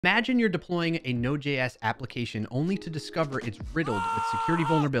Imagine you're deploying a Node.js application only to discover it's riddled with security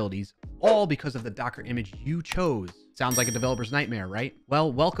vulnerabilities, all because of the Docker image you chose. Sounds like a developer's nightmare, right?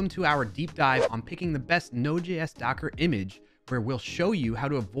 Well, welcome to our deep dive on picking the best Node.js Docker image, where we'll show you how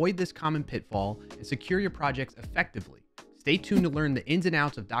to avoid this common pitfall and secure your projects effectively. Stay tuned to learn the ins and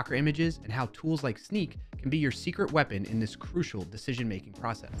outs of Docker images and how tools like Snyk can be your secret weapon in this crucial decision-making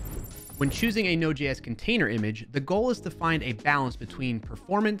process. When choosing a Node.js container image, the goal is to find a balance between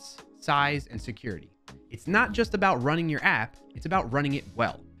performance, size, and security. It's not just about running your app, it's about running it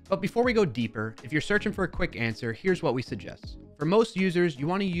well. But before we go deeper, if you're searching for a quick answer, here's what we suggest. For most users, you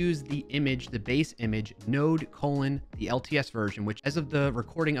want to use the image, the base image, node: the LTS version, which as of the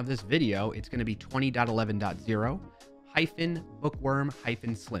recording of this video, it's going to be 20.11.0 bookworm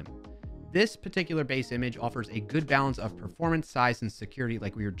slim. This particular base image offers a good balance of performance, size, and security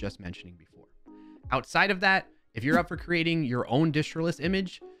like we were just mentioning before. Outside of that, if you're up for creating your own distroless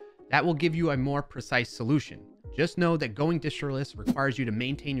image, that will give you a more precise solution. Just know that going distroless requires you to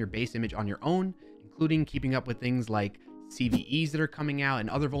maintain your base image on your own, including keeping up with things like CVEs that are coming out and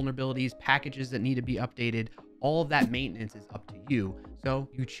other vulnerabilities, packages that need to be updated. All of that maintenance is up to you, so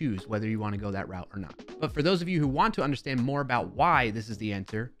you choose whether you want to go that route or not. But for those of you who want to understand more about why this is the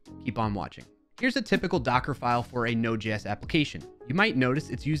answer, keep on watching. Here's a typical Docker file for a Node.js application. You might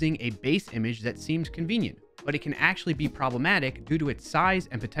notice it's using a base image that seems convenient, but it can actually be problematic due to its size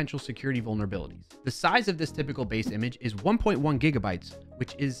and potential security vulnerabilities. The size of this typical base image is 1.1 gigabytes,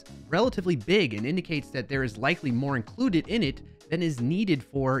 which is relatively big and indicates that there is likely more included in it than is needed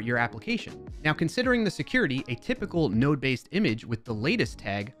for your application. Now, considering the security, a typical node-based image with the latest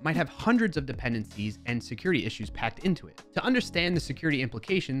tag might have hundreds of dependencies and security issues packed into it. To understand the security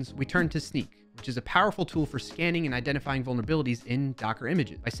implications, we turn to Snyk, which is a powerful tool for scanning and identifying vulnerabilities in Docker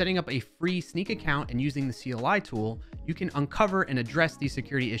images. By setting up a free Snyk account and using the CLI tool, you can uncover and address these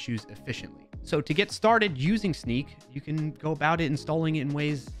security issues efficiently. So to get started using Snyk, you can go about it installing it in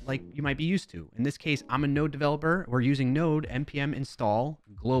ways like you might be used to. In this case, I'm a Node developer. We're using Node npm install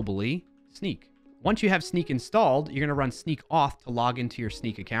globally Snyk. Once you have Snyk installed, you're going to run Snyk auth to log into your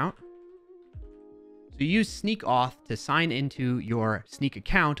Snyk account. So you use Snyk auth to sign into your Snyk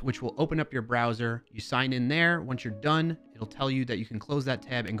account, which will open up your browser. You sign in there. Once you're done, it'll tell you that you can close that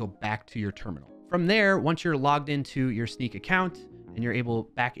tab and go back to your terminal. From there, once you're logged into your Snyk account and you're able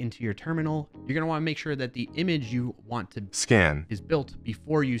back into your terminal, you're going to want to make sure that the image you want to scan is built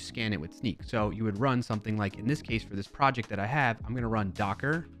before you scan it with Snyk. So you would run something like, in this case, for this project that I have, I'm going to run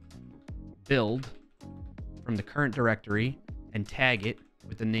docker build from the current directory and tag it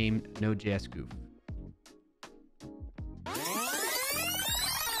with the name Node.js goof.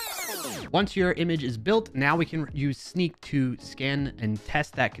 Once your image is built, now we can use Snyk to scan and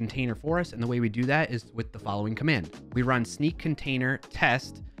test that container for us. And the way we do that is with the following command. We run Snyk container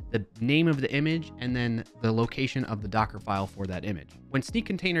test, the name of the image, and then the location of the Docker file for that image. When Snyk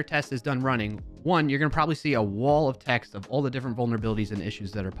container test is done running, one, you're going to probably see a wall of text of all the different vulnerabilities and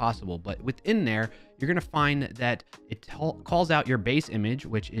issues that are possible. But within there, you're going to find that it calls out your base image,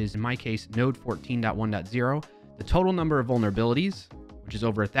 which is in my case, node 14.1.0, the total number of vulnerabilities, which is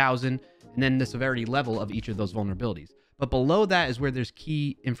over 1,000, and then the severity level of each of those vulnerabilities. But below that is where there's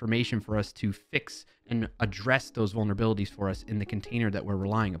key information for us to fix and address those vulnerabilities for us in the container that we're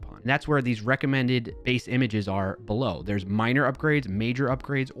relying upon. And that's where these recommended base images are below. There's minor upgrades, major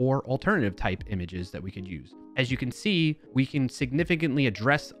upgrades, or alternative type images that we could use. As you can see, we can significantly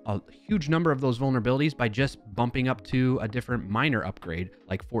address a huge number of those vulnerabilities by just bumping up to a different minor upgrade,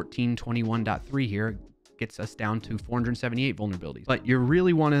 like 14.21.3 here. Gets us down to 478 vulnerabilities. But you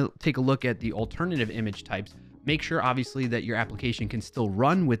really want to take a look at the alternative image types. Make sure, obviously, that your application can still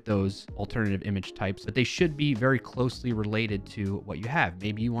run with those alternative image types, but they should be very closely related to what you have.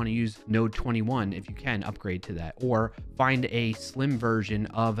 Maybe you want to use Node 21 if you can upgrade to that, or find a slim version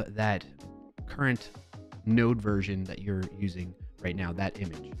of that current Node version that you're using right now, that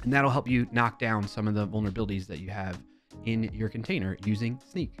image. And that'll help you knock down some of the vulnerabilities that you have in your container using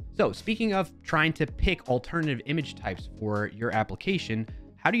Snyk. So speaking of trying to pick alternative image types for your application,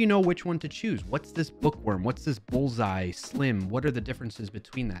 how do you know which one to choose? What's this bookworm? What's this bullseye, slim? What are the differences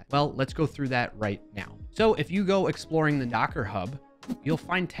between that? Well, let's go through that right now. So if you go exploring the Docker Hub, you'll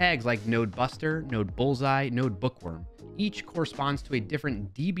find tags like node buster, node bullseye, node bookworm. Each corresponds to a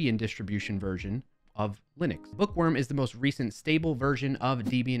different Debian distribution version of Linux. Bookworm is the most recent stable version of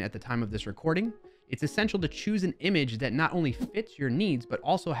Debian at the time of this recording. It's essential to choose an image that not only fits your needs, but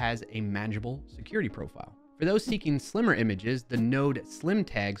also has a manageable security profile. For those seeking slimmer images, the node slim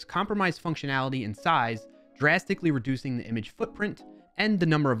tags compromise functionality and size, drastically reducing the image footprint and the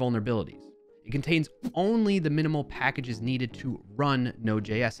number of vulnerabilities. It contains only the minimal packages needed to run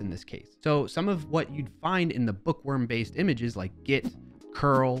Node.js in this case. So some of what you'd find in the bookworm-based images like Git,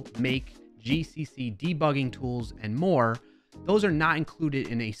 curl, make, GCC debugging tools, and more, those are not included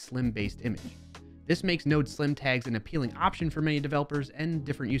in a Slim-based image. This makes Node Slim tags an appealing option for many developers and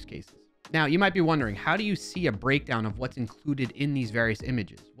different use cases. Now, you might be wondering, how do you see a breakdown of what's included in these various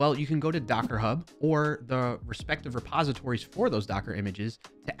images? Well, you can go to Docker Hub or the respective repositories for those Docker images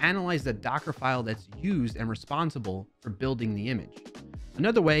to analyze the Docker file that's used and responsible for building the image.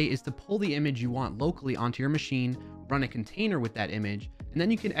 Another way is to pull the image you want locally onto your machine, run a container with that image, and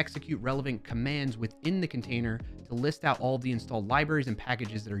then you can execute relevant commands within the container to list out all the installed libraries and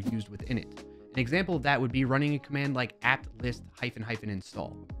packages that are used within it. An example of that would be running a command like apt list --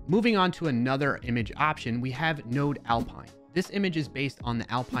 install. Moving on to another image option, we have Node Alpine. This image is based on the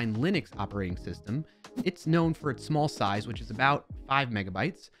Alpine Linux operating system. It's known for its small size, which is about 5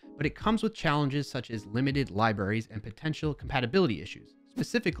 megabytes, but it comes with challenges such as limited libraries and potential compatibility issues.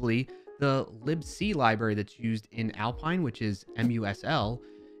 Specifically, the libc library that's used in Alpine, which is musl,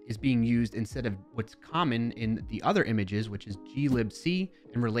 is being used instead of what's common in the other images, which is glibc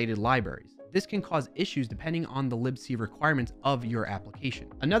and related libraries. This can cause issues depending on the libc requirements of your application.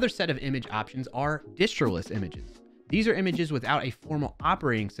 Another set of image options are distroless images. These are images without a formal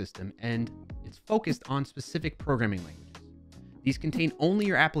operating system, and it's focused on specific programming languages. These contain only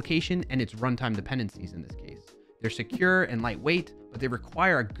your application and its runtime dependencies in this case. They're secure and lightweight, but they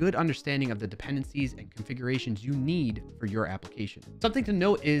require a good understanding of the dependencies and configurations you need for your application. Something to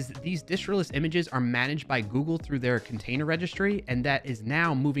note is these distroless images are managed by Google through their container registry, and that is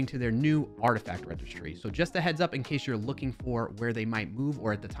now moving to their new artifact registry. So just a heads up in case you're looking for where they might move,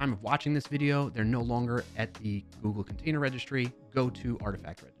 or at the time of watching this video, they're no longer at the Google container registry. Go to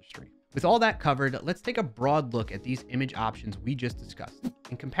artifact registry. With all that covered, let's take a broad look at these image options we just discussed.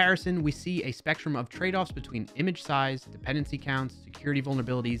 In comparison, we see a spectrum of trade-offs between image size, dependency counts, security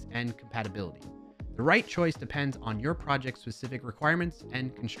vulnerabilities, and compatibility. The right choice depends on your project's specific requirements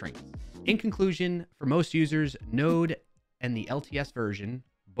and constraints. In conclusion, for most users, Node and the LTS version,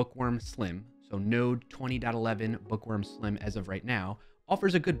 Bookworm Slim, so Node 20.11 Bookworm Slim as of right now,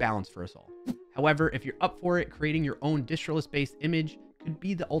 offers a good balance for us all. However, if you're up for it, creating your own distroless-based image could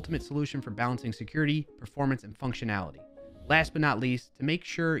be the ultimate solution for balancing security, performance, and functionality. Last but not least, to make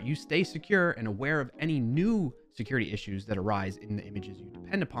sure you stay secure and aware of any new security issues that arise in the images you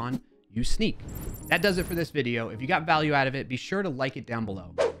depend upon, use Snyk. That does it for this video. If you got value out of it, be sure to like it down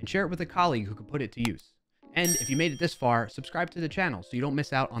below and share it with a colleague who could put it to use. And if you made it this far, subscribe to the channel so you don't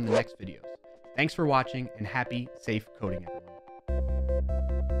miss out on the next videos. Thanks for watching, and happy, safe coding, everyone.